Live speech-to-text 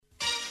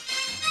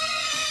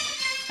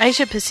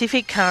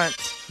Asia-Pacific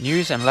Currents.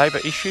 News and labour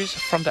issues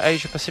from the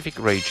Asia-Pacific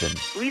region.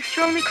 We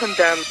strongly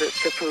condemn the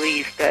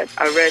police that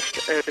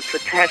arrest the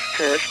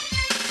protesters.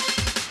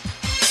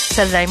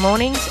 Saturday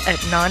mornings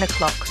at 9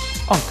 o'clock.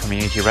 On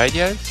Community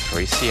Radio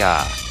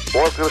 3CR.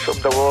 Workers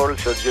of the world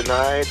should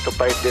unite to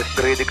fight this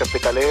greedy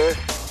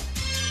capitalists.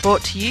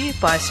 Brought to you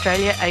by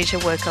Australia Asia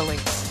Worker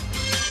Links.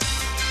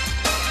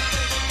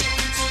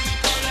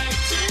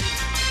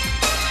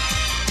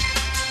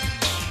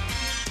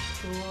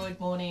 Good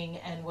morning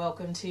and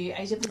welcome to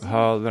Asia Pacific.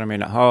 Hold on a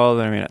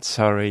minute.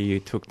 Sorry, you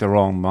took the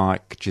wrong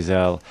mic,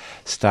 Giselle.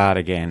 Start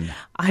again.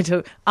 I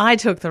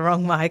took the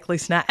wrong mic,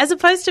 listener. As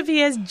opposed to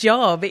Pierre's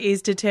job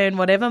is to turn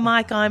whatever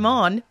mic I'm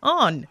on.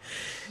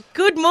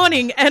 Good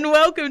morning and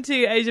welcome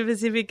to Asia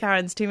Pacific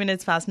Currents, 2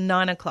 minutes past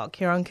 9 o'clock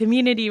here on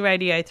Community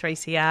Radio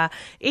 3CR.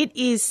 It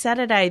is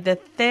Saturday, the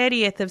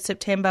 30th of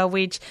September,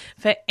 which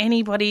for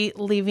anybody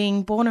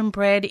living, born and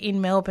bred in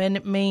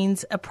Melbourne,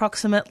 means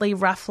approximately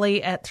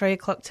roughly at 3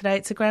 o'clock today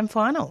it's a grand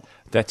final.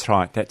 That's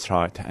right.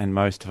 And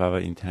most of our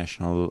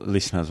international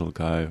listeners will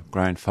go,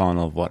 grand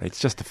final of what? It's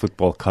just a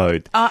football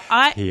code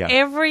here.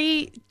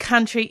 Every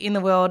country in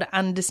the world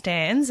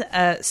understands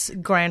a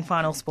grand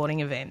final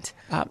sporting event.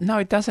 No,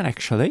 it doesn't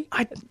actually.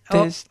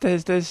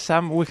 There's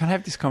some. We can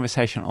have this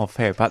conversation off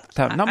air, but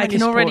not many. I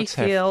can already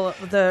feel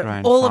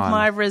all of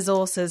my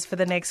resources for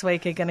the next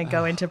week are going to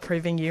go into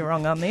proving you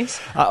wrong on this.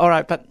 All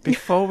right, but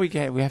before we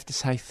have to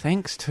say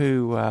thanks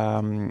to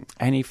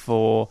Annie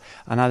for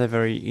another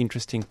very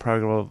interesting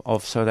program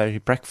of Solidarity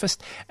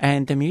Breakfast,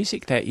 and the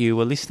music that you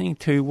were listening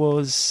to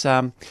was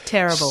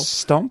terrible.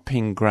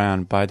 Stomping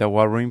Ground by the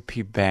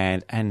Warumpi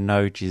Band, and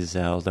no,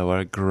 Giselle, they were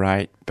a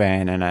great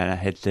band, and I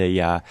had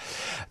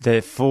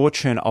the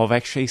fortune of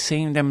actually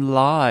seeing them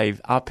live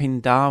up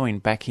in Darwin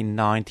back in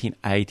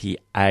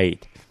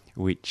 1988,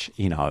 which,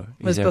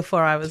 was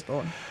before I was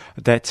born.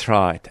 That's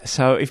right.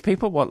 So if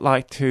people would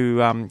like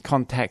to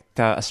contact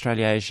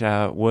Australia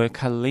Asia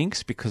Worker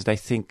Links because they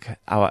think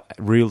our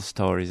real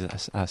stories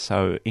are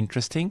so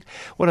interesting,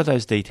 what are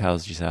those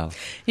details, Giselle?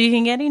 You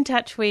can get in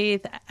touch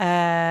with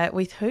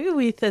who?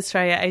 With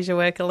Australia Asia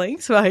Worker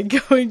Links by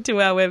going to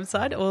our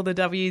website,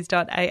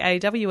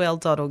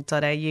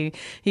 allthews.aawl.org.au.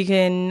 You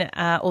can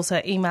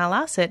also email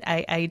us at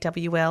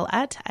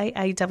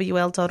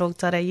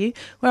aawl@aawl.org.au.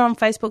 We're on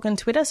Facebook and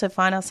Twitter, so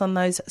find us on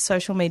those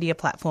social media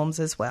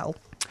platforms as well.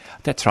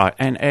 That's right.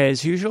 And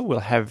as usual, we'll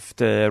have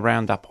the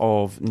roundup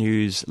of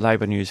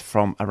labour news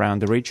from around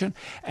the region.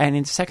 And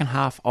in the second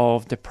half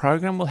of the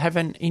program, we'll have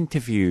an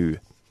interview.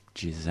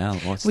 Giselle,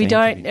 what's the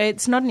interview?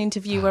 It's not an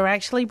interview. We're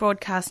actually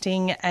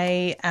broadcasting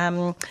a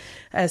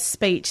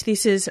speech.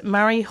 This is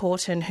Murray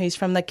Horton, who's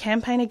from the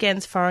Campaign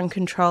Against Foreign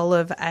Control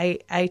of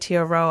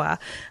Aotearoa.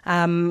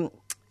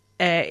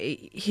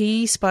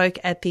 He spoke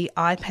at the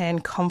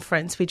IPAN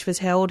conference, which was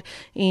held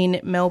in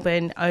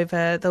Melbourne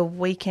over the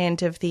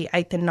weekend of the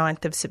 8th and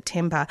 9th of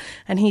September.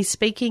 And he's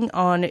speaking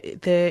on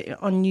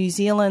New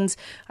Zealand's,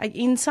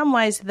 in some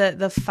ways,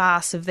 the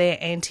farce of their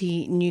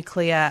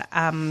anti-nuclear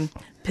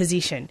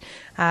position.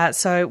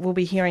 So we'll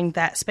be hearing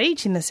that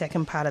speech in the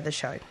second part of the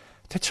show.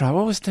 That's right.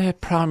 What was the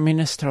Prime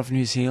Minister of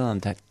New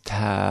Zealand that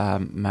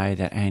made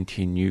that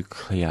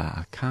anti-nuclear?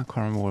 I can't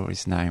quite remember what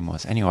his name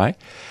was. Anyway.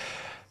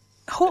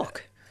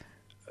 Hawke.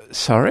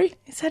 Sorry?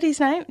 Is that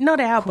his name? Not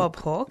our Bob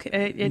Hawke,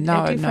 a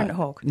different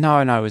Hawke. No,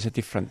 it was a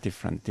different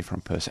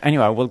person.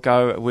 Anyway, we'll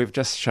go. We've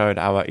just showed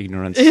our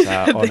ignorance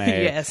on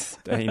air yes.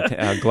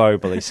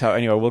 Globally. So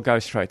anyway, we'll go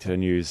straight to the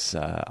news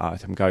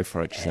item. Go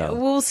for it, Giselle.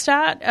 We'll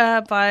start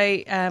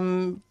by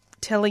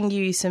telling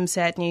you some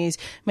sad news.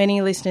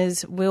 Many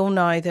listeners will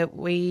know that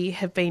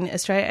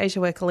Australia Asia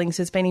Worker Links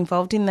has been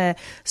involved in the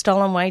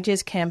Stolen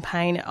Wages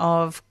campaign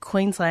of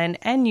Queensland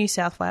and New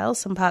South Wales,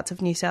 some parts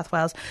of New South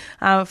Wales,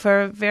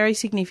 for a very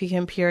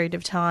significant period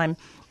of time.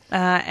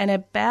 And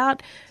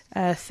about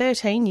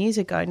 13 years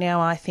ago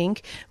now, I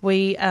think,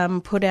 we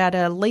put out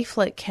a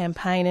leaflet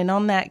campaign, and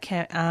on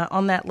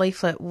that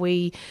leaflet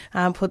we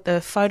put the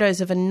photos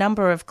of a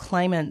number of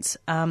claimants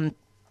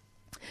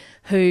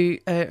who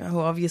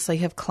obviously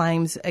have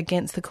claims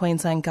against the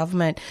Queensland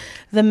government.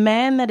 The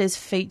man that is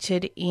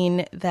featured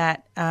in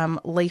that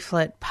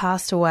leaflet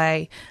passed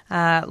away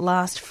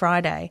last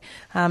Friday.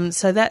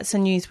 So that's the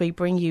news we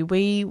bring you.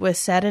 We were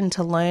saddened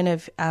to learn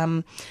of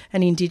an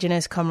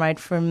Indigenous comrade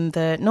from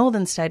the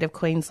northern state of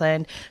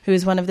Queensland who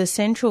is one of the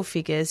central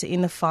figures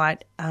in the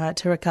fight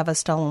to recover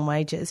stolen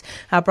wages.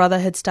 Our brother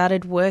had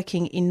started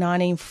working in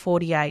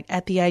 1948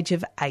 at the age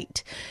of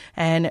 8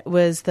 and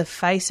was the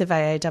face of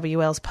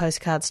AAWL's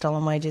Postcard Stolen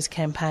Wages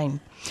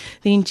campaign.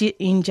 The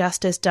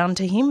injustice done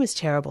to him was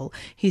terrible.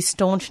 His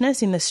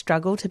staunchness in the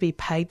struggle to be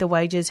paid the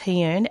wages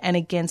he earned and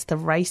against the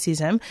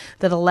racism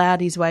that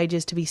allowed his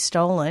wages to be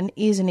stolen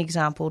is an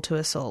example to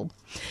us all.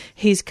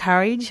 His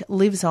courage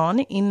lives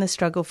on in the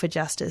struggle for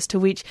justice, to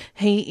which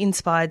he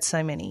inspired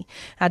so many.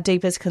 Our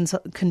deepest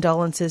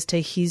condolences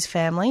to his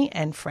family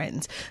and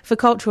friends. For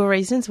cultural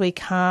reasons, we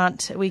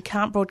can't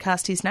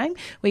broadcast his name.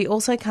 We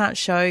also can't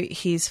show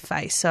his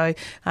face. So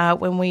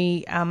when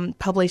we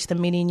publish the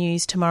mini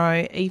news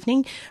tomorrow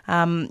evening,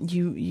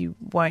 you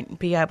won't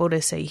be able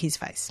to see his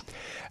face.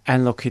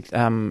 And look,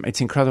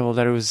 it's incredible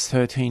that it was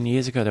 13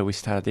 years ago that we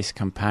started this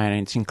campaign,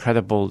 and it's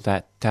incredible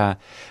that the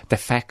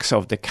facts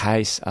of the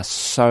case are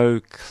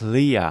so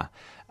clear,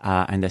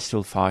 and they're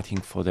still fighting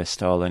for their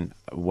stolen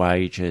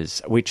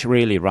wages, which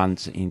really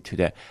runs into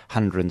the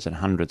hundreds and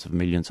hundreds of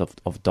millions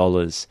of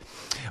dollars.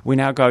 We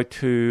now go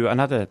to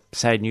another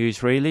sad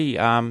news, really,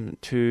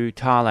 to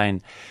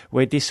Thailand,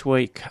 where this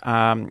week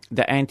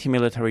the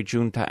anti-military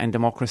junta and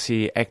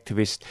democracy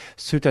activist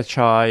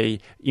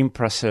Sutachai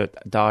Imprasert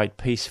died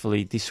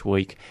peacefully this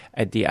week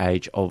at the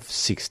age of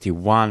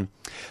 61.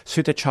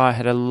 Sutachai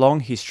had a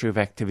long history of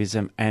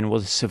activism and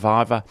was a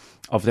survivor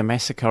of the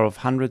massacre of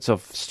hundreds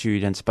of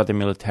students by the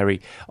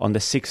military on the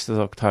 6th of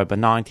October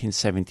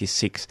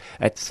 1976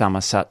 at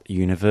Thammasat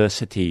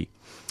University.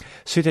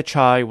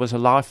 Sutachai was a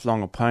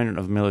lifelong opponent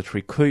of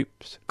military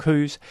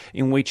coups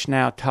in which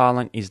now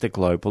Thailand is the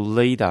global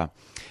leader,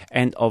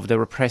 and of the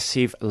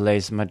repressive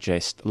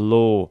lèse-majesté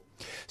law.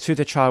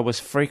 Sutachai was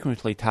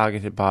frequently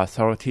targeted by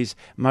authorities,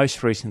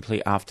 most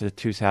recently after the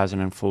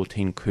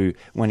 2014 coup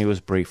when he was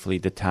briefly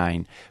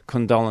detained.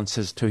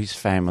 Condolences to his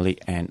family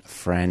and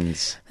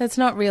friends. That's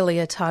not really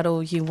a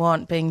title you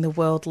want, being the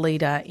world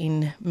leader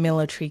in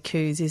military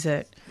coups, is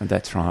it?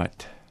 That's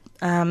right.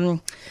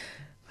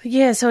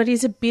 Yeah, so it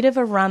is a bit of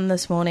a run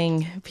this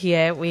morning,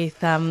 Pierre, with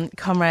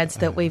comrades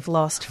that we've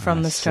lost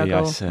from the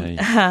struggle.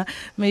 I see.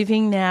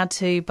 Moving now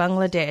to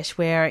Bangladesh,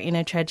 where in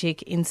a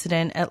tragic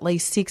incident, at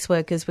least 6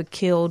 workers were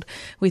killed,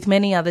 with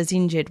many others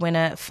injured when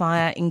a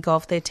fire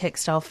engulfed their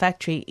textile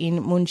factory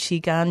in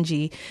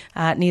Munshiganji,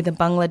 near the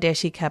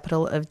Bangladeshi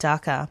capital of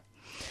Dhaka.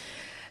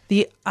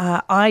 The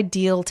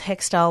Ideal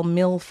Textile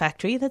Mill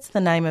Factory, that's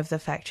the name of the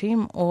factory.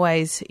 I'm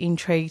always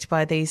intrigued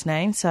by these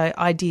names. So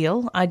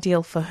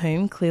ideal for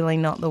whom? Clearly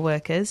not the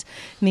workers.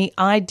 And the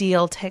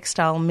Ideal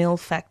Textile Mill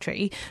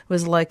Factory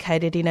was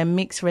located in a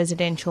mixed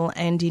residential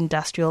and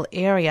industrial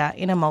area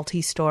in a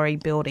multi-storey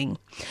building.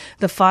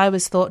 The fire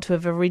was thought to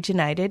have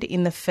originated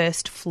in the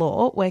first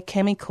floor where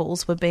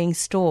chemicals were being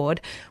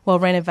stored while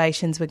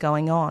renovations were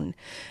going on.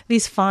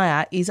 This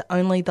fire is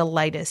only the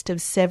latest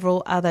of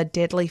several other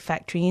deadly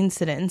factory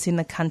incidents in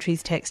the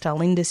country's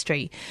textile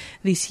industry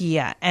this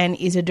year, and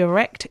is a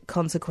direct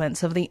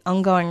consequence of the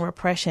ongoing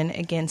repression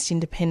against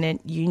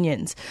independent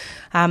unions.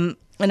 And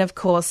of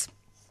course,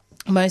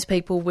 most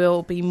people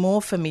will be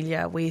more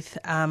familiar with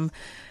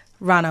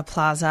Rana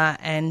Plaza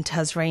and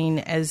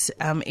Tazreen as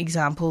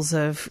examples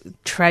of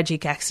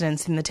tragic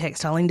accidents in the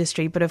textile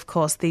industry, but of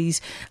course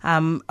these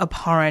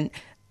abhorrent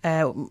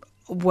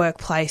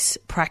workplace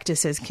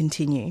practices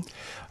continue.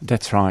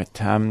 That's right.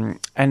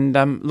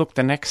 Look,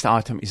 the next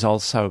item is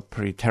also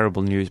pretty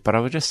terrible news, but I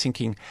was just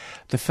thinking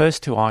the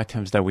first 2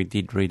 items that we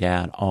did read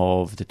out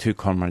of the 2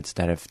 comrades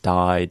that have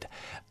died,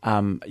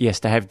 yes,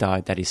 they have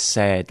died, that is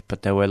sad,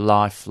 but they were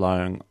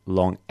lifelong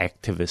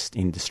activists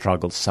in the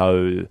struggle,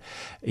 so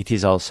it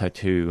is also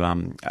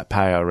to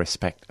pay our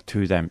respect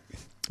to them.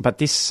 But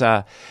this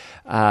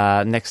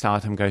next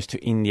item goes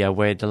to India,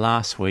 where the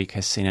last week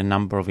has seen a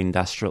number of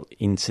industrial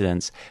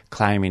incidents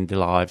claiming the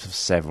lives of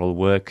several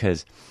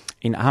workers.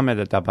 In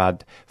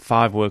Ahmedabad,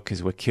 5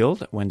 workers were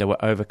killed when they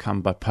were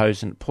overcome by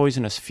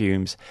poisonous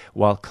fumes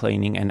while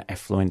cleaning an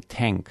effluent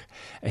tank.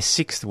 A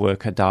 6th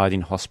worker died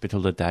in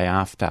hospital the day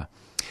after.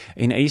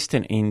 In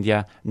eastern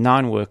India,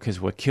 9 workers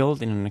were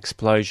killed in an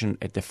explosion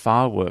at the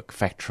firework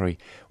factory,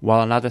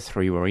 while another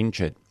 3 were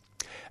injured.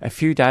 A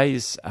few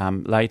days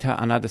later,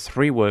 another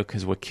 3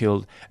 workers were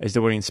killed as they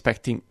were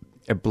inspecting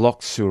a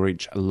blocked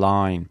sewage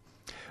line.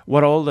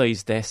 What all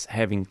these deaths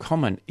have in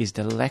common is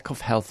the lack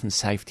of health and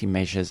safety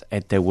measures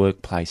at their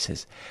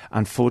workplaces.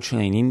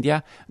 Unfortunately, in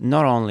India,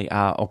 not only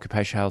are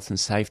occupational health and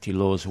safety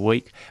laws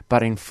weak,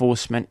 but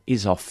enforcement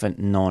is often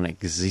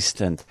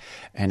non-existent.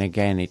 And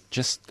again, it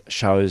just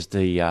shows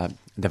the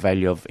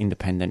value of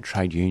independent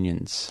trade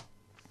unions.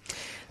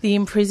 The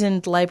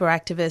imprisoned Labor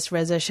activist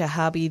Reza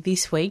Shahabi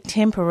this week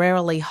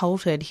temporarily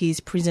halted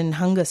his prison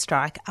hunger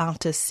strike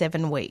after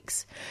 7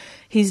 weeks.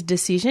 His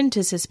decision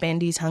to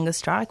suspend his hunger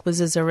strike was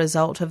as a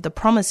result of the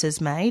promises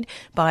made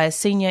by a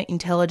senior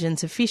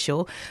intelligence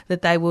official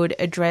that they would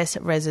address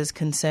Reza's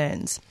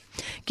concerns.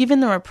 Given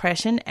the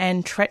repression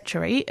and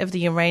treachery of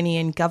the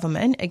Iranian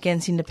government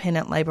against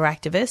independent Labor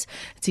activists,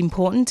 it's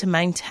important to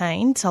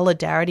maintain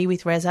solidarity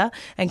with Reza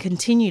and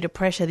continue to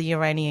pressure the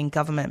Iranian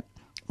government.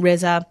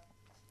 Reza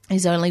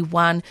is only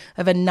one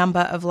of a number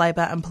of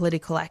labour and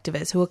political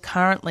activists who are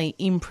currently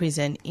in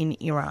prison in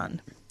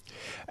Iran.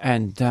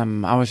 And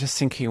I was just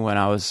thinking when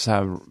I was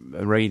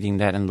reading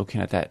that and looking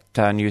at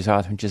that news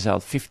item, Giselle,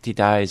 50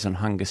 days on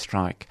hunger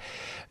strike,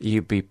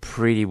 you'd be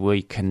pretty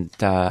weak and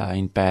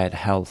in bad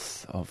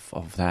health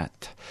of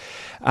that.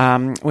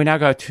 We now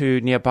go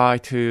nearby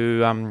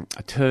to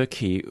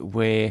Turkey,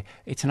 where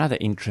it's another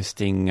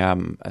interesting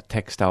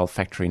textile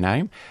factory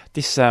name.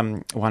 This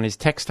one is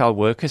textile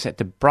workers at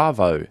the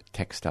Bravo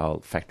textile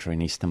factory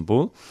in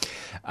Istanbul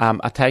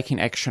are taking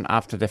action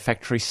after the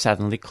factory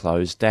suddenly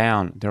closed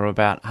down. There are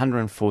about 100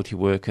 140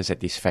 workers at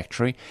this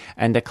factory,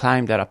 and they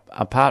claim that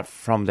apart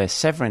from their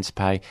severance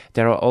pay,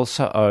 they are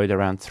also owed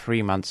around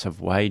 3 months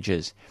of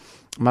wages.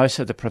 Most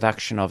of the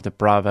production of the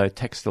Bravo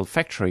textile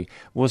factory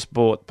was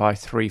bought by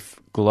three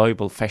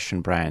global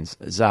fashion brands,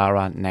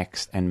 Zara,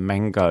 Next and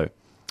Mango.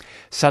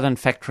 Sudden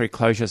factory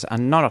closures are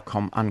not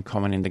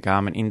uncommon in the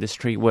garment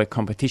industry, where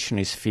competition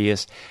is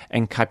fierce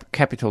and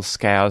capital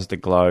scours the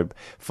globe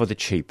for the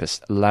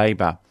cheapest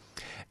labour.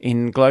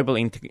 In global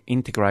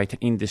integrated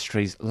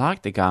industries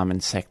like the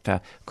garment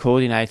sector,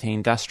 coordinating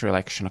industrial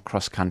action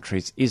across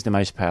countries is the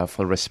most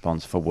powerful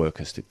response for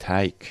workers to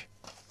take.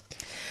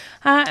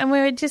 And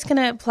we're just going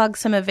to plug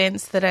some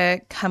events that are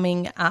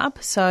coming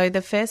up. So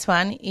the first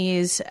one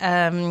is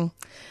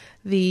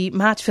the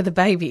March for the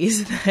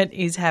Babies that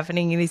is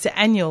happening. It is an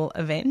annual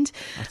event.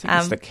 I think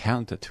it's the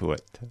counter to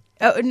it.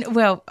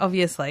 Well,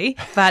 obviously,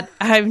 but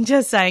I'm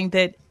just saying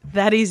that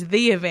is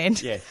the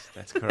event. Yes,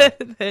 that's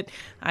correct. that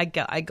I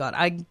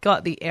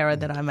got the error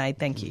that I made.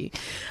 Thank you.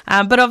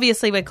 But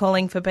obviously, we're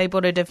calling for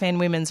people to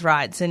defend women's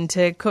rights and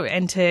to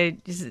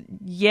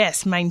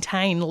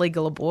maintain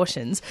legal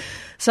abortions.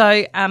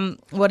 So,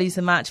 what is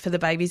the March for the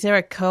Babies? They're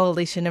a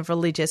coalition of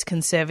religious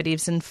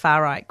conservatives and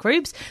far right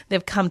groups.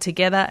 They've come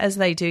together, as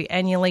they do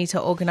annually, to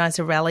organise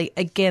a rally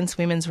against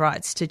women's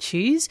rights to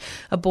choose.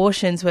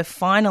 Abortions were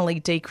finally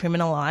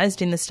decriminalised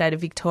in the state of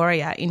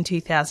Victoria in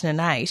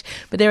 2008,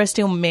 but there are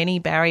still many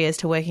barriers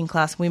to working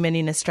class women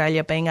in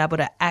Australia being able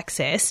to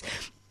access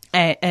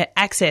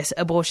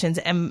abortions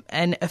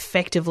and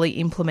effectively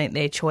implement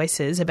their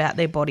choices about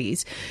their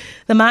bodies.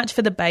 The March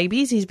for the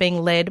Babies is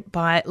being led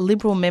by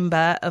Liberal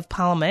Member of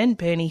Parliament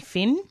Bernie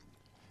Finn.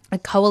 A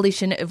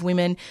coalition of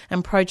women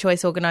and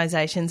pro-choice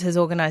organisations has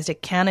organised a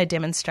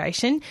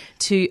counter-demonstration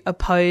to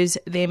oppose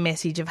their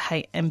message of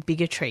hate and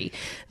bigotry.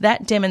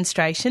 That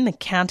demonstration, the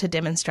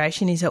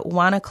counter-demonstration, is at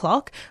 1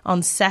 o'clock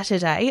on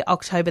Saturday,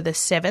 October the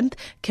 7th,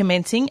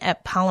 commencing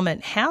at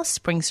Parliament House,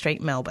 Spring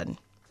Street, Melbourne.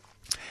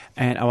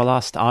 And our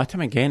last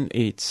item, again,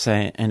 it's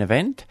an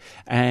event,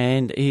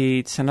 and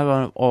it's another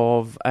one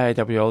of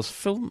AWL's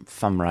film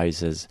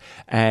fundraisers.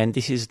 And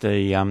this is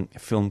the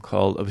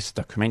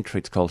documentary,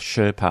 it's called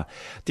Sherpa.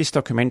 This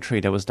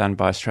documentary that was done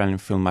by Australian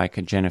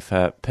filmmaker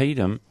Jennifer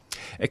Peedham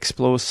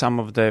explores some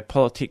of the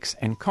politics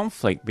and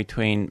conflict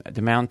between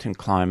the mountain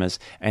climbers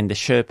and the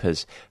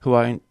Sherpas, who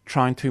are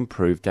trying to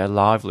improve their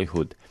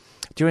livelihood.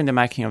 During the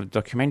making of the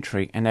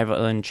documentary, an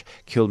avalanche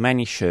killed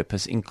many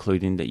Sherpas,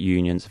 including the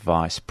union's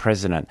vice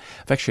president.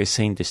 I've actually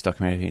seen this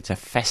documentary. It's a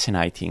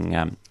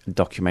fascinating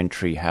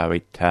documentary, how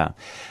it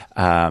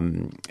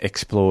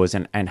explores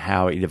and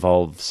how it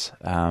evolves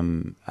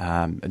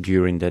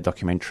during the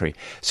documentary.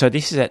 So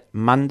this is at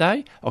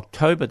Monday,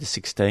 October the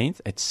 16th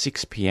at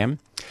 6 p.m.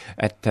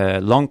 at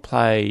Long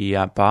Play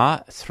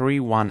Bar,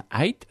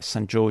 318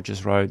 St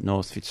George's Road,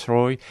 North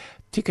Fitzroy.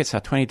 Tickets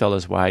are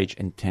 $20 wage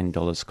and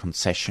 $10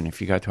 concession. If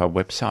you go to our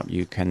website,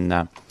 you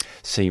can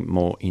see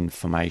more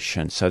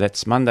information. So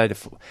that's Monday,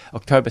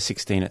 October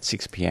 16 at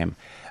 6 p.m,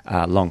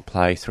 Long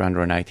Play,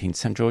 318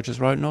 St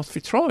George's Road, North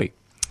Fitzroy.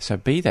 So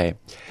be there.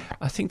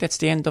 I think that's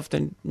the end of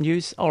the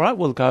news. All right,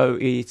 we'll go.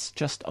 It's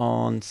just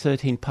on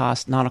 13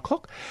 past 9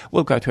 o'clock.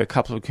 We'll go to a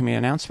couple of community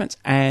announcements,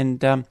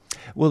 and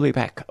we'll be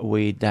back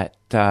with that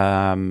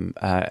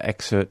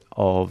excerpt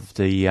of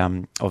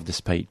the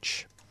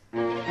speech.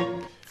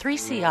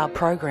 3CR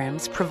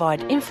programs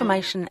provide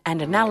information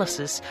and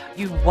analysis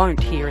you won't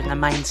hear in the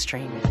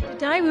mainstream.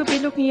 Today we'll be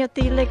looking at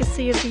the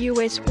legacy of the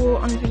US war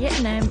on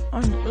Vietnam,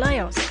 on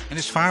Laos. And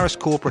as far as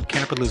corporate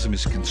capitalism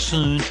is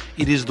concerned,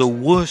 it is the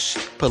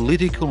worst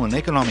political and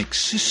economic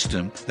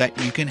system that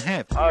you can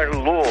have. Our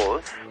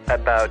laws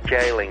about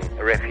jailing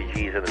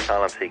refugees and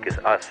asylum seekers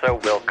are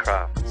so well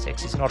crafted.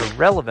 Sex is not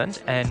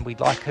irrelevant, and we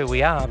like who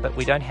we are, but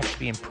we don't have to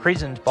be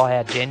imprisoned by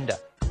our gender.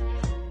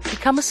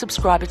 Become a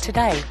subscriber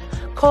today.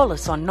 Call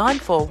us on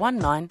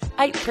 9419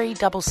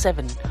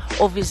 8377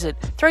 or visit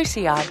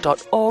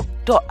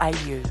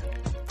 3cr.org.au.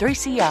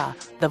 3CR,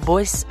 the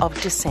voice of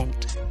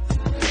dissent.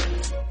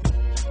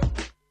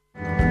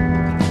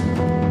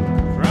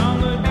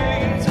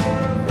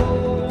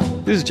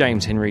 This is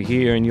James Henry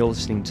here, and you're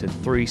listening to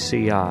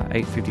 3CR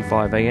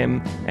 8:55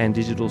 AM and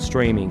digital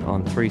streaming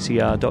on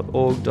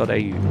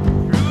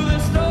 3cr.org.au.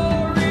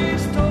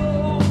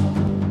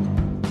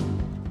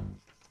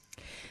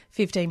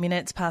 15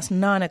 minutes past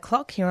 9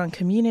 o'clock here on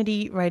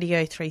Community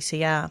Radio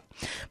 3CR.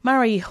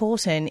 Murray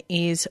Horton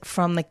is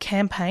from the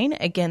Campaign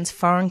Against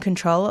Foreign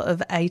Control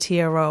of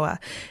Aotearoa.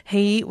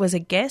 He was a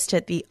guest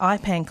at the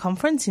IPAN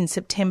conference in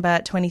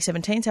September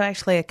 2017, so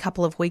actually a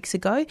couple of weeks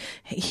ago,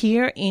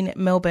 here in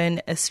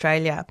Melbourne,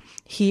 Australia.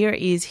 Here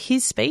is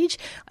his speech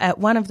at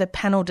one of the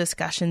panel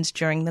discussions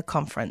during the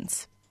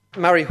conference.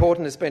 Murray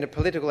Horton has been a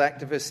political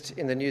activist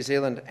in the New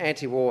Zealand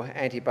anti-war,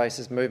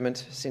 anti-bases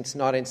movement since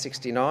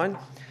 1969.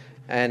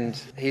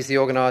 And he's the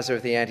organiser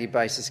of the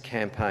Anti-Bases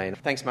campaign.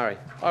 Thanks, Murray.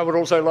 I would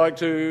also like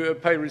to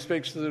pay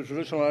respects to the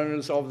traditional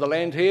owners of the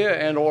land here,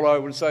 and all I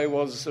would say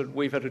was that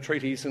we've had a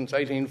treaty since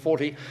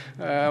 1840.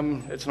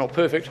 It's not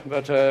perfect,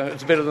 but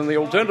it's better than the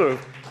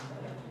alternative.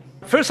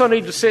 First, I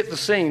need to set the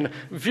scene.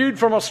 Viewed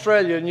from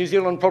Australia, New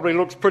Zealand probably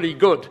looks pretty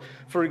good.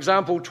 For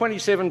example,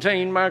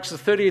 2017 marks the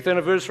 30th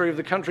anniversary of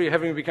the country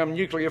having become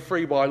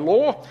nuclear-free by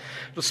law.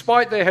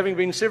 Despite there having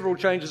been several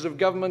changes of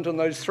government in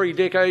those 3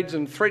 decades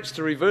and threats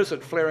to reverse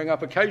it flaring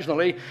up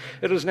occasionally,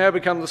 it has now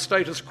become the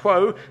status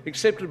quo,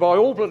 accepted by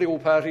all political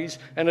parties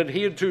and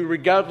adhered to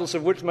regardless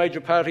of which major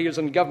party is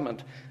in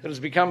government. It has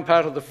become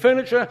part of the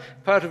furniture,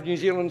 part of New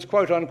Zealand's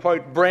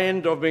quote-unquote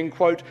brand of being,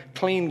 quote,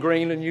 clean,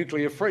 green and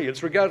nuclear-free.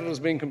 It's regarded as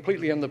being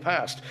completely in the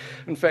past.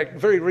 In fact,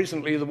 very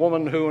recently, the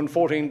woman who in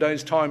 14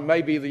 days' time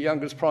may be the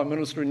youngest Prime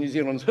Minister in New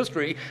Zealand's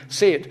history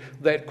said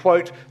that,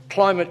 quote,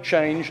 climate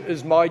change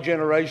is my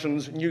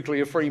generation's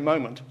nuclear-free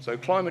moment. So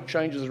climate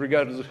change is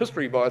regarded as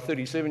history by a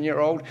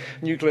 37-year-old.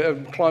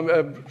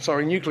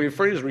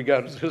 Nuclear-free is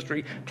regarded as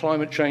history.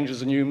 Climate change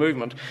is a new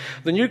movement.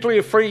 The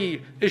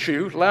nuclear-free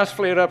issue last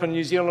flared up in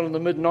New Zealand in the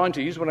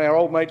mid-90s when our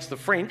old mates the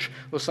French,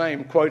 the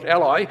same, quote,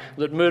 ally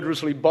that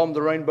murderously bombed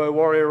the Rainbow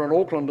Warrior in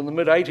Auckland in the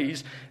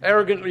mid-80s,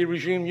 arrogantly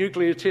resumed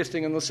nuclear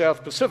testing in the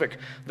South Pacific.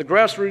 The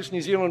grassroots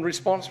New Zealand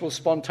response was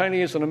spontaneous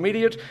and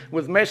immediate,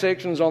 with mass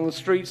actions on the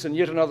streets and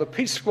yet another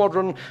peace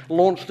squadron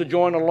launched to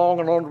join a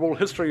long and honourable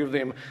history of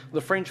them.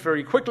 The French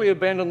very quickly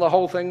abandoned the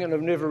whole thing and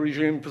have never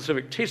resumed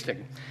Pacific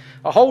testing.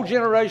 A whole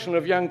generation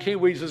of young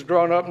Kiwis has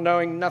grown up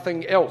knowing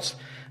nothing else.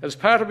 As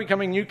part of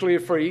becoming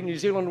nuclear-free, New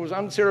Zealand was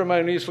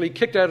unceremoniously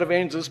kicked out of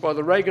ANZUS by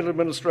the Reagan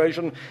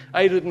administration,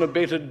 aided and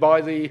abetted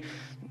by the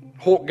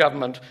Hawke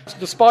government.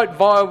 Despite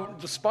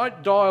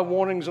dire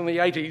warnings in the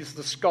 80s,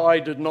 the sky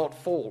did not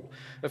fall.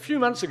 A few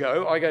months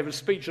ago, I gave a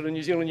speech at a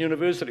New Zealand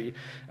university.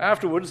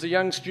 Afterwards, the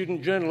young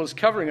student journalist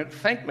covering it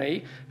thanked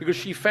me because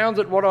she found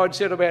that what I'd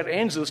said about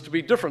ANZUS to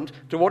be different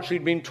to what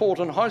she'd been taught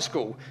in high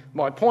school.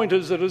 My point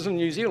is that as in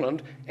New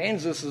Zealand,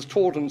 ANZUS is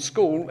taught in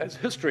school as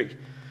history.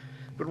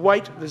 But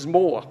wait, there's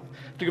more.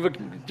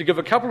 To give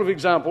a couple of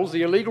examples,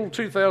 the illegal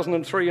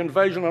 2003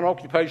 invasion and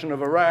occupation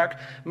of Iraq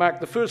marked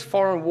the first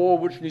foreign war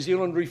which New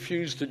Zealand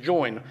refused to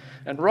join.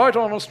 And right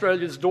on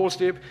Australia's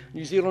doorstep,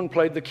 New Zealand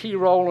played the key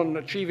role in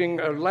achieving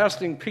a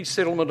lasting peace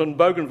settlement in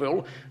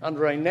Bougainville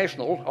under a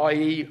national,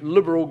 i.e.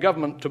 liberal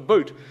government to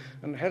boot.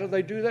 And how did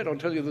they do that? I'll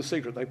tell you the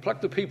secret. They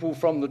plucked the people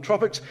from the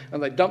tropics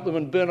and they dumped them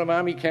in Burnham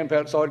Army Camp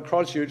outside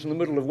Christchurch in the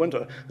middle of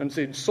winter and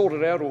said, sort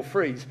it out or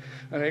freeze.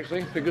 And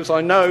actually, because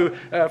I know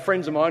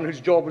friends of mine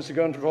whose job was to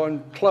go and try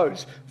and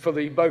close for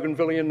the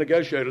Bougainvillean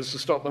negotiators to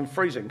stop them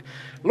freezing.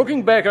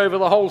 Looking back over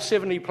the whole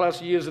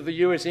 70-plus years of the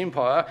US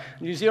empire,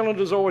 New Zealand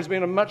has always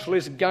been a much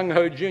less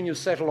gung-ho junior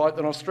satellite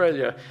than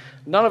Australia.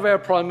 None of our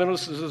prime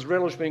ministers has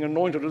relished being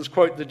anointed as,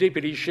 quote, the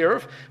deputy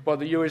sheriff by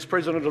the US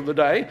president of the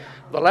day.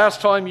 The last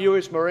time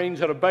US Marines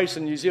had a base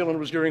in New Zealand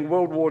was during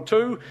World War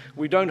II.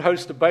 We don't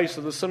host a base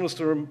of the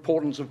sinister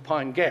importance of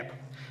Pine Gap.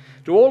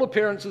 To all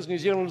appearances, New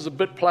Zealand is a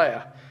bit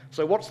player.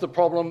 So what's the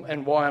problem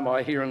and why am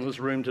I here in this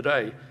room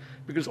today?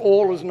 Because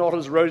all is not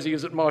as rosy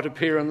as it might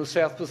appear in the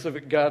South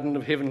Pacific garden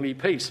of heavenly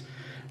peace.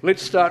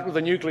 Let's start with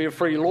the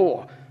nuclear-free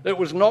law. It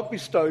was not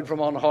bestowed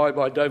from on high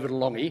by David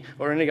Lange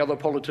or any other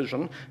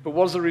politician, but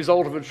was the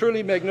result of a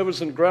truly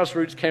magnificent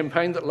grassroots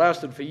campaign that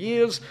lasted for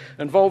years,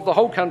 involved the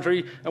whole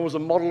country, and was a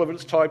model of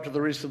its type to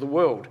the rest of the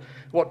world.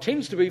 What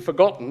tends to be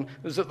forgotten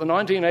is that the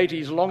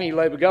 1980s Lange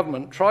Labor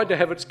government tried to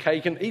have its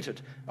cake and eat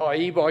it,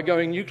 i.e. by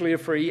going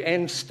nuclear-free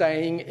and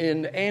staying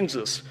in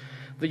ANZUS.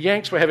 The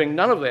Yanks were having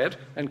none of that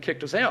and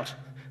kicked us out.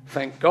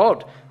 Thank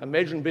God.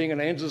 Imagine being in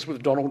ANZUS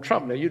with Donald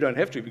Trump. Now, you don't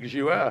have to because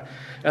you are.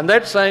 And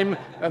that same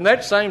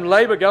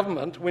Labor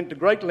government went to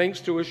great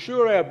lengths to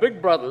assure our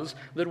big brothers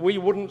that we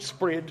wouldn't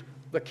spread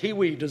the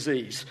Kiwi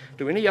disease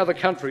to any other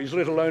countries,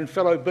 let alone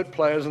fellow bit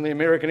players in the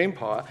American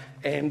empire,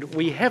 and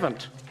we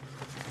haven't.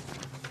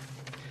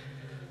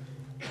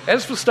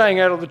 As for staying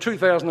out of the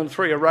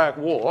 2003 Iraq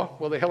War,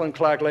 well, the Helen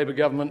Clark Labor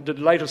government did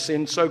later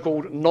send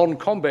so-called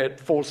non-combat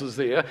forces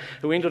there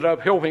who ended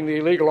up helping the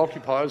illegal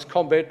occupiers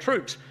combat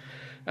troops.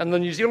 And the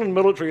New Zealand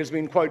military has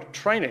been, quote,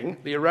 training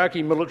the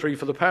Iraqi military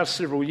for the past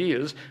several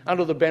years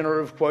under the banner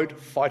of, quote,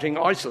 fighting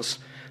ISIS.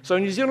 So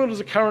New Zealand is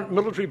a current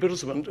military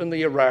participant in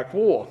the Iraq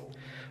War.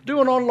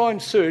 Do an online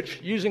search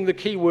using the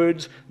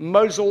keywords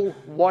Mosul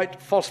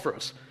white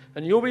phosphorus,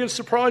 and you'll be as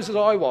surprised as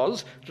I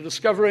was to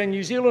discover a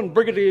New Zealand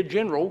Brigadier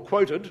General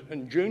quoted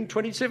in June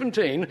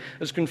 2017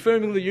 as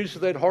confirming the use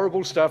of that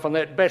horrible stuff on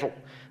that battle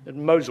at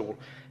Mosul.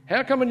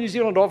 How come a New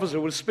Zealand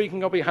officer was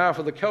speaking on behalf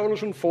of the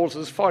coalition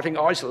forces fighting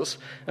ISIS,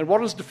 and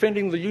what has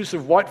defending the use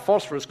of white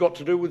phosphorus got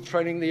to do with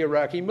training the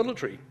Iraqi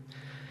military?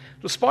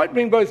 Despite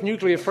being both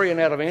nuclear-free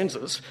and out of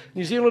ANZUS,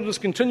 New Zealand has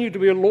continued to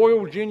be a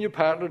loyal junior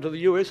partner to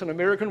the US and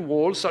American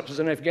wars, such as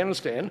in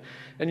Afghanistan,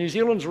 and New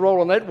Zealand's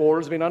role in that war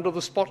has been under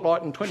the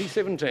spotlight in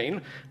 2017,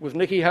 with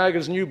Nikki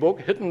Hager's new book,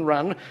 Hit and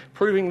Run,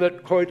 proving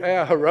that, quote,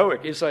 our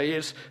heroic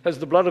SAS has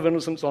the blood of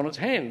innocents on its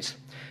hands.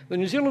 The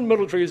New Zealand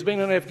military has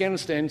been in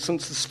Afghanistan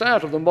since the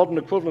start of the modern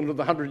equivalent of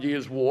the 100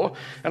 Years' War,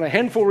 and a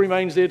handful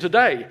remains there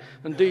today.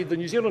 Indeed, the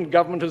New Zealand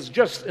government has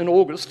just, in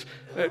August,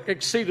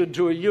 acceded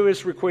to a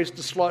US request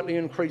to slightly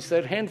increase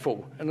that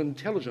handful in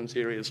intelligence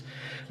areas.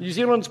 New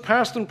Zealand's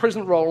past and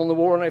present role in the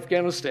war in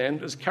Afghanistan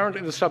is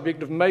currently the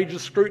subject of major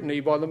scrutiny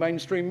by the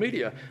mainstream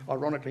media.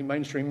 Ironically,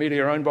 mainstream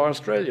media are owned by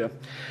Australia.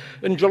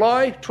 In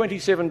July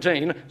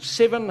 2017,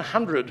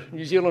 700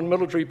 New Zealand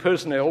military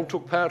personnel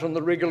took part in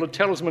the regular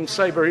Talisman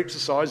Sabre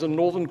exercise in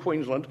northern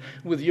Queensland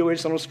with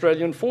US and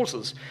Australian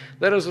forces.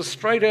 That is a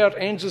straight-out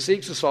ANZUS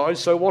exercise,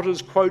 so what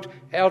is, quote,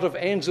 out of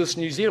ANZUS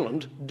New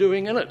Zealand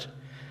doing in it?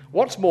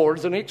 What's more,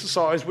 it's an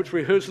exercise which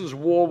rehearses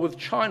war with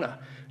China,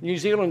 New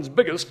Zealand's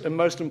biggest and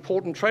most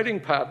important trading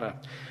partner.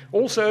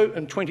 Also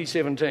in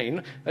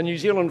 2017, a New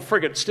Zealand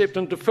frigate stepped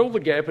in to fill the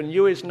gap in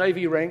US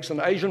Navy ranks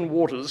in Asian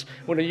waters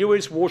when a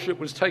US warship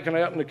was taken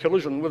out in a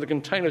collision with a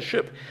container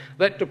ship.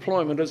 That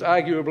deployment is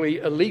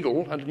arguably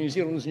illegal under New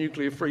Zealand's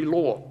nuclear-free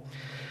law.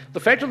 The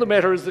fact of the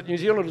matter is that New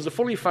Zealand is a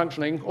fully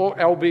functioning, or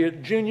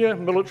albeit junior,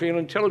 military and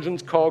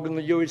intelligence cog in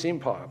the US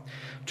empire.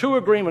 Two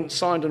agreements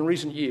signed in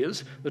recent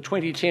years, the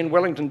 2010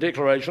 Wellington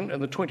Declaration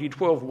and the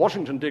 2012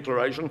 Washington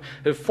Declaration,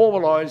 have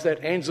formalised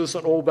that ANZUS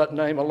and all but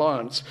name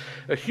alliance.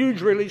 A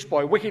huge release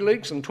by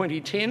WikiLeaks in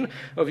 2010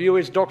 of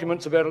US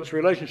documents about its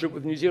relationship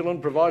with New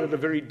Zealand provided a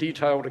very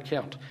detailed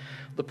account.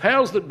 The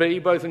powers that be,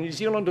 both in New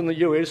Zealand and the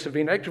US, have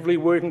been actively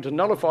working to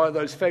nullify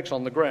those facts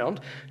on the ground,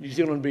 New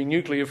Zealand being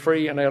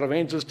nuclear-free and out of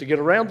ANZUS, to get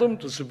around them,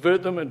 to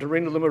subvert them and to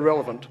render them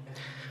irrelevant.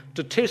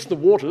 To test the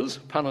waters,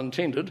 pun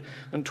intended,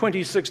 in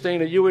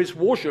 2016 a US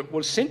warship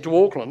was sent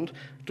to Auckland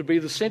to be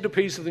the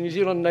centrepiece of the New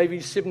Zealand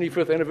Navy's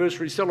 75th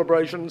anniversary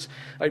celebrations,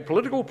 a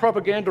political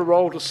propaganda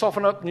role to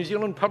soften up New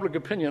Zealand public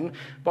opinion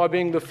by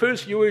being the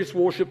first US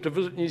warship to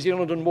visit New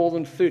Zealand in more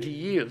than 30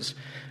 years.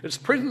 Its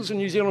presence in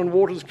New Zealand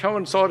waters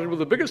coincided with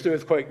the biggest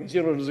earthquake New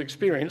Zealand has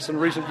experienced in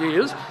recent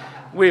years.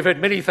 We've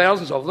had many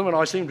thousands of them, and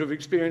I seem to have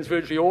experienced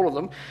virtually all of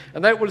them,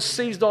 and that was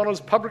seized on as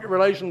public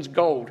relations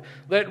gold.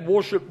 That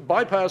warship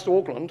bypassed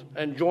Auckland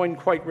and joined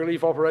quake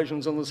relief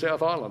operations on the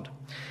South Island.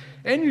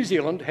 And New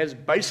Zealand has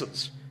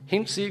bases,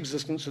 hence the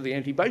existence of the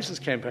Anti-Bases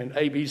Campaign,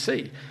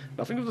 ABC.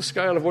 Nothing of the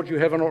scale of what you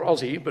have in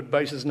Aussie, but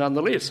bases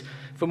nonetheless.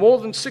 For more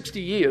than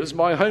 60 years,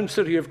 my home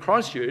city of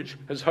Christchurch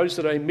has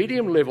hosted a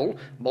medium-level,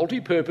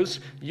 multi-purpose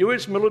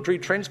US military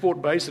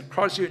transport base at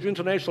Christchurch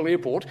International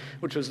Airport,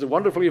 which is the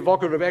wonderfully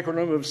evocative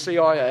acronym of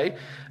CIA.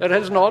 It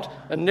has not,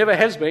 and never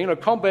has been, a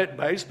combat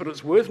base, but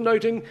it's worth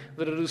noting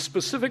that it is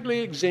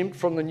specifically exempt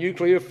from the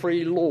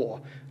nuclear-free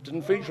law.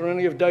 Didn't feature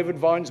any of David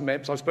Vine's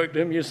maps. I spoke to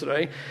him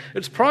yesterday.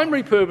 Its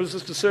primary purpose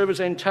is to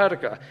service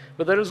Antarctica,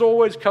 but that has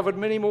always covered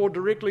many more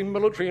directly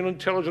military and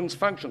intelligence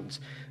functions.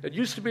 It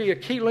used to be a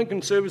key link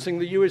in servicing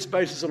the US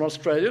bases in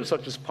Australia,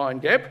 such as Pine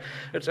Gap.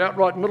 Its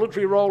outright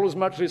military role is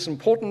much less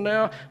important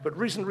now, but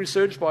recent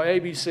research by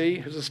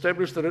ABC has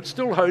established that it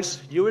still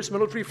hosts US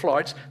military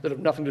flights that have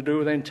nothing to do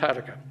with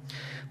Antarctica.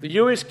 The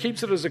US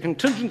keeps it as a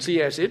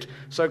contingency asset,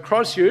 so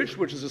Christchurch,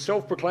 which is a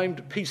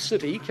self-proclaimed peace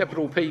city,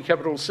 capital P,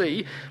 capital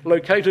C,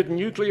 located in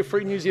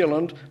nuclear-free New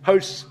Zealand,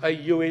 hosts a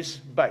US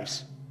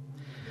base.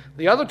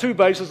 The other two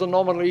bases are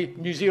nominally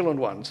New Zealand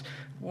ones,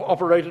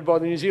 operated by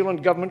the New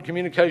Zealand Government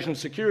Communications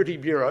Security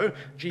Bureau,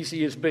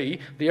 GCSB,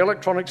 the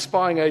electronic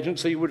spying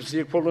agency which is the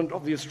equivalent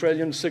of the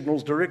Australian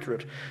Signals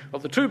Directorate.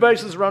 Of the two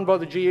bases run by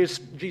the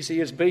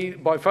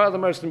GCSB, by far the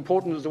most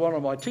important is the one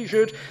on my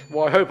T-shirt,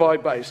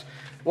 Waihopai Base.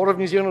 What have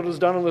New Zealanders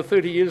done in the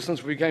 30 years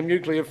since we became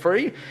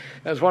nuclear-free?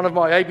 As one of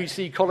my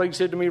ABC colleagues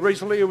said to me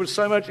recently, it was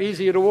so much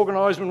easier to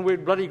organise when we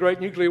had bloody great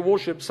nuclear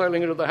warships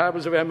sailing into the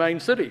harbours of our main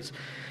cities.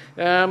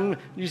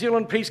 New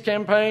Zealand Peace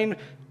Campaign,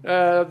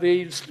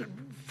 the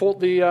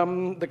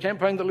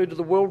campaign that led to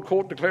the World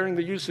Court declaring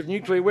the use of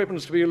nuclear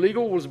weapons to be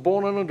illegal, was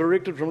born in and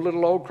directed from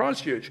little old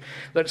Christchurch.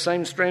 That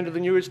same strand of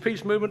the US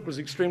peace movement was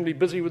extremely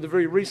busy with the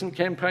very recent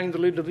campaign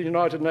that led to the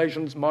United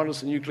Nations,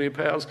 minus the nuclear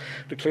powers,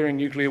 declaring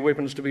nuclear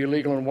weapons to be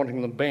illegal and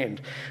wanting them banned.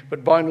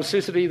 But by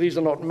necessity, these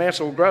are not mass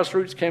or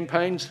grassroots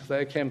campaigns, they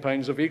are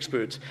campaigns of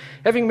experts.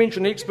 Having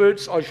mentioned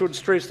experts, I should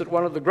stress that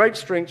one of the great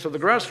strengths of the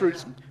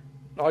grassroots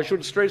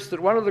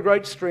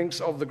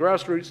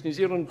New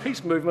Zealand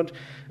peace movement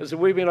is that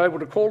we've been able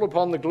to call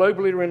upon the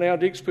globally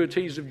renowned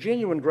expertise of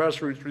genuine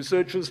grassroots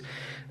researchers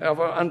of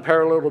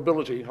unparalleled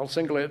ability. I'll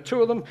single out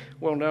two of them,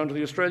 well known to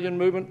the Australian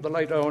movement, the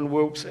late Owen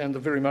Wilkes and the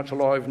very much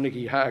alive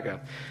Nicky Hager.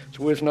 It's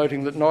worth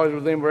noting that neither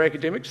of them were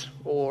academics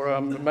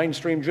or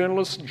mainstream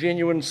journalists,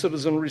 genuine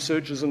citizen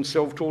researchers and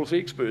self-taught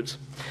experts.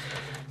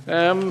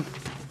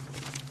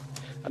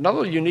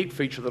 Another unique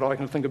feature that I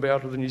can think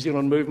about of the New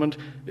Zealand movement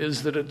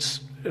is that it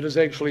has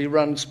actually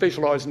run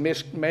specialised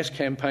mass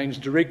campaigns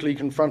directly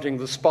confronting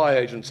the spy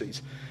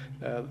agencies.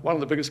 One of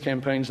the biggest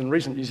campaigns in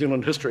recent New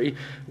Zealand history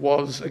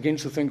was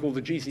against a thing called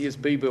the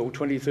GCSB Bill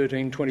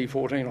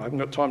 2013-2014. I haven't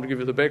got time to give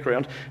you the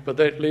background, but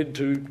that led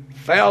to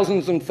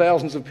thousands and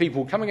thousands of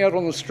people coming out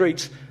on the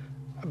streets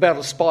about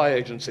a spy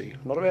agency,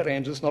 not about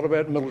ANZUS, not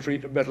about military,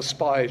 about a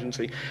spy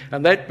agency.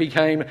 And that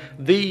became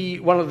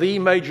one of the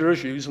major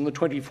issues in the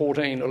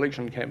 2014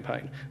 election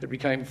campaign. It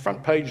became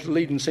front page,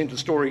 lead and centre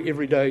story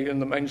every day in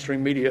the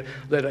mainstream media,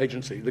 that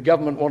agency. The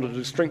government wanted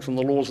to strengthen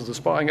the laws of the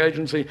spying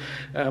agency.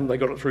 They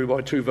got it through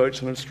by 2 votes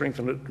and have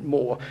strengthened it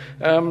more.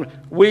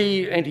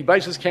 We,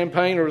 Anti-Basis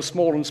Campaign, are a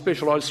small and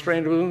specialised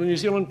strand within the New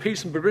Zealand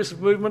peace and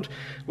progressive movement.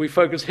 We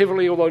focus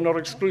heavily, although not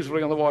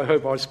exclusively, on the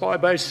Waihopai spy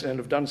base, and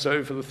have done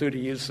so for the 30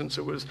 years since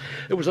it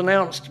was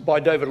announced by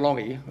David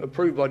Lange,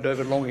 approved by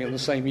David Lange in the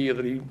same year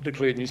that he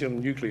declared New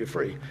Zealand nuclear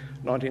free,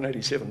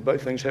 1987.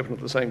 Both things happened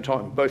at the same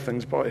time, both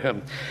things by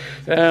him.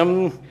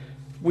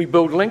 We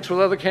build links with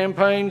other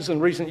campaigns. In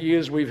recent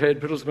years, we've had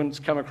participants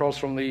come across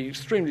from the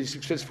extremely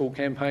successful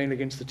campaign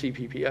against the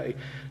TPPA,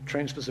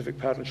 Trans-Pacific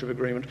Partnership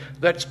Agreement.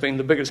 That's been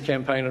the biggest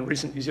campaign in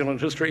recent New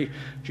Zealand history.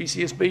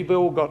 GCSB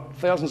bill got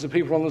thousands of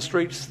people on the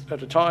streets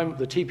at a time.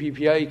 The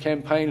TPPA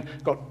campaign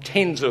got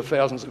tens of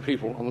thousands of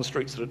people on the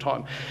streets at a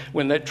time.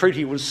 When that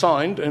treaty was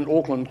signed in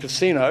Auckland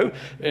Casino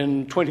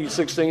in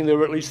 2016, there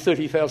were at least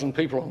 30,000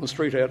 people on the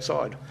street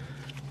outside,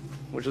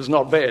 which is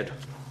not bad.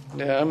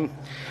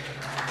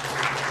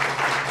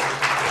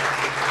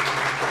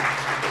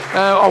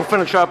 I'll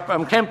finish up.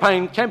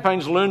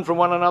 Campaigns learn from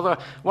one another.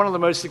 One of the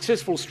most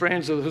successful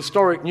strands of the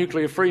historic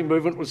nuclear-free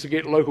movement was to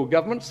get local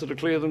governments to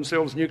declare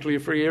themselves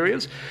nuclear-free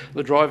areas.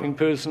 The driving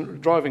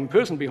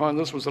person behind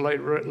this was the late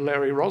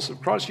Larry Ross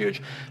of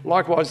Christchurch.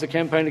 Likewise, the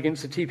campaign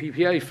against the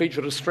TPPA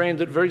featured a strand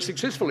that very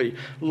successfully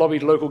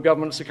lobbied local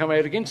governments to come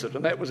out against it,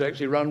 and that was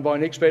actually run by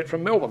an expat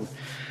from Melbourne.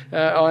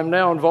 I'm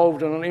now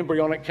involved in an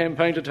embryonic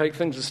campaign to take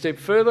things a step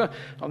further.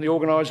 I'm the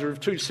organiser of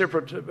 2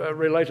 separate,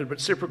 related but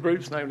separate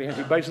groups, namely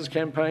Anti-Basis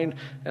Campaign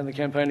and the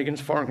Campaign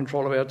Against Foreign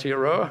Control of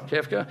Aotearoa,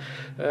 CAFCA.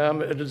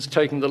 It has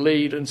taken the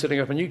lead in setting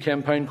up a new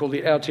campaign called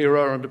the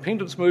Aotearoa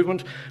Independence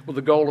Movement, with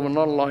the goal of a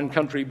non-aligned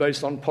country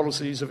based on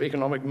policies of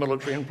economic,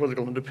 military and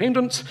political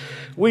independence.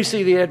 We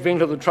see the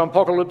advent of the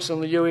Trumpocalypse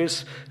in the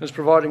US as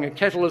providing a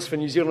catalyst for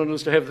New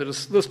Zealanders to have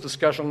this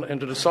discussion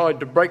and to decide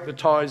to break the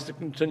ties that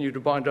continue to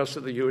bind us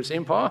to the US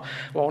empire,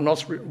 while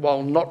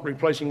not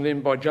replacing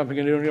them by jumping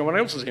into anyone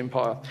else's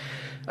empire.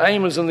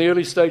 AIM is in the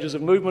early stages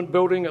of movement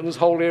building, and this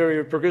whole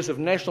area of progressive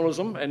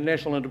nationalism and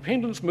national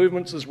independence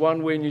movements is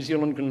one where New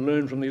Zealand can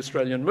learn from the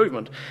Australian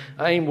movement.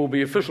 AIM will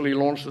be officially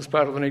launched as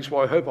part of the next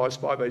Waihopai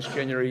Spy Base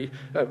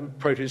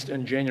protest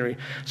in January.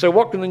 So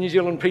what can the New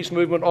Zealand peace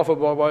movement offer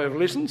by way of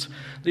lessons?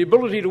 The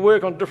ability to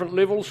work on different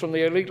levels, from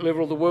the elite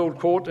level of the World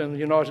Court and the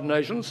United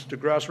Nations to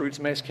grassroots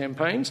mass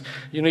campaigns.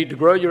 You need to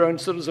grow your own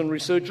citizen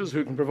researchers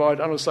who can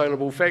provide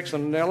unassailable facts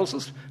and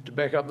analysis to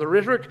back up the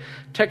rhetoric.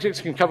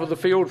 Tactics can cover the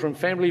field from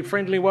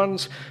family-friendly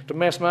ones to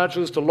mass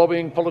marches to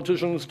lobbying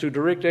politicians to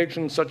direct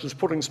actions such as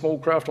putting small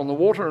craft on the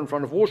water in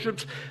front of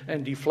warships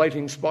and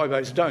deflating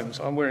spy-based domes.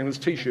 I'm wearing this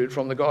T-shirt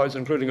from the guys,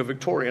 including a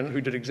Victorian,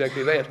 who did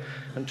exactly that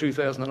in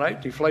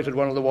 2008, deflated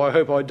one of the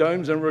Waihopai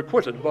domes and were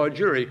acquitted by a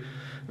jury.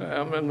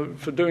 And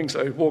for doing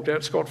so, walked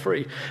out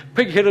scot-free.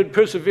 Pig-headed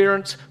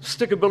perseverance,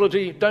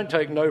 stickability, don't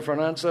take no for an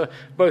answer.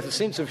 Both a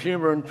sense of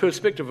humour and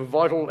perspective are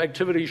vital.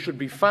 Activities should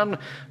be fun.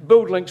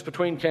 Build links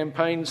between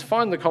campaigns.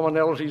 Find the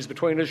commonalities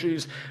between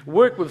issues.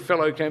 Work with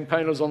fellow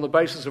campaigners on the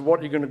basis of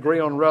what you can agree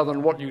on rather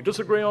than what you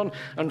disagree on.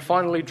 And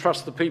finally,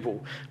 trust the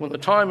people. When the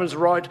time is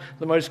right,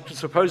 the most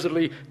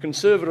supposedly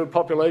conservative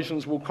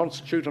populations will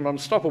constitute an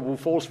unstoppable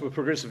force for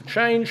progressive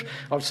change.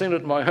 I've seen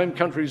it in my home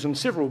countries in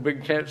several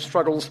big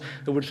struggles,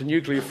 in which the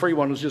nuclear-free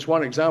one is just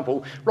one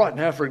example. Right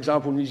now, for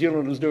example, New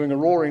Zealand is doing a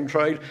roaring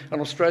trade,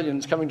 and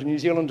Australians coming to New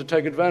Zealand to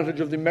take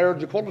advantage of the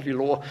marriage equality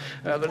law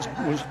that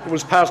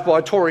was passed by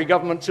a Tory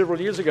government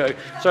several years ago.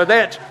 So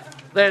that,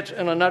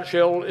 in a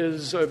nutshell,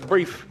 is a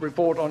brief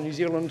report on New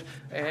Zealand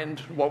and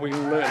what we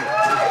can learn.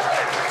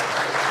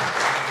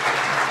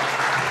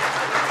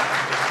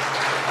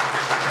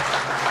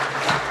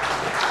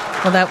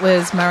 Well, that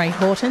was Murray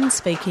Horton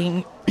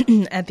speaking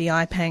at the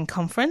IPAN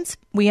conference.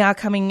 We are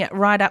coming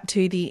right up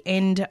to the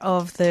end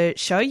of the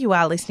show. You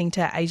are listening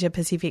to Asia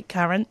Pacific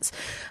Currents.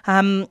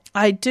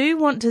 I do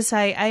want to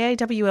say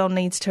AAWL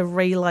needs to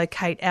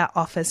relocate our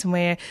office, and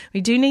we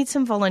do need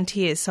some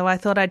volunteers. So I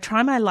thought I'd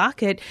try my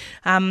luck at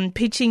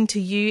pitching to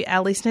you,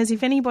 our listeners.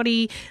 If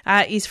anybody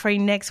is free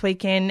next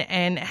weekend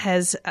and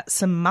has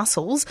some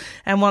muscles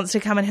and wants to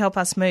come and help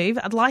us move,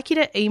 I'd like you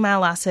to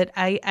email us at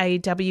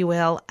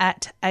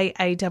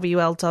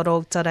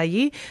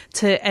aawl@aawl.org.au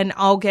and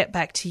I'll get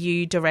back to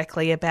you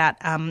directly about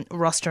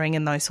rostering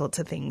and those sorts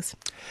of things.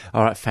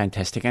 All right,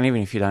 fantastic. And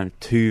even if you don't have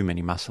too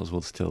many muscles,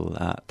 we'll still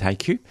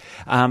take you.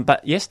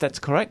 But yes, that's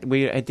correct.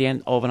 We're at the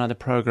end of another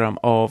program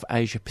of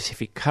Asia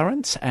Pacific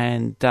Currents,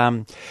 and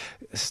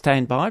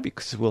stand by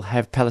because we'll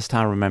have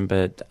Palestine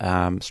Remembered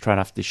straight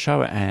after the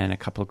show and a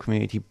couple of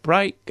community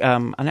break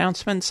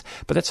announcements.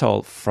 But that's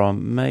all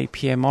from me,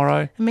 Pierre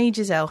Morrow. Me,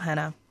 Giselle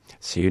Hanna.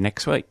 See you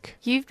next week.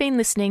 You've been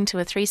listening to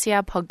a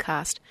 3CR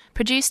podcast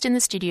produced in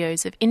the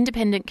studios of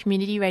independent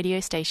community radio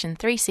station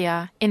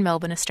 3CR in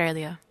Melbourne,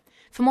 Australia.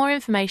 For more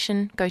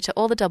information, go to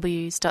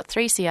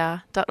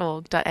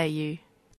allthews.3cr.org.au.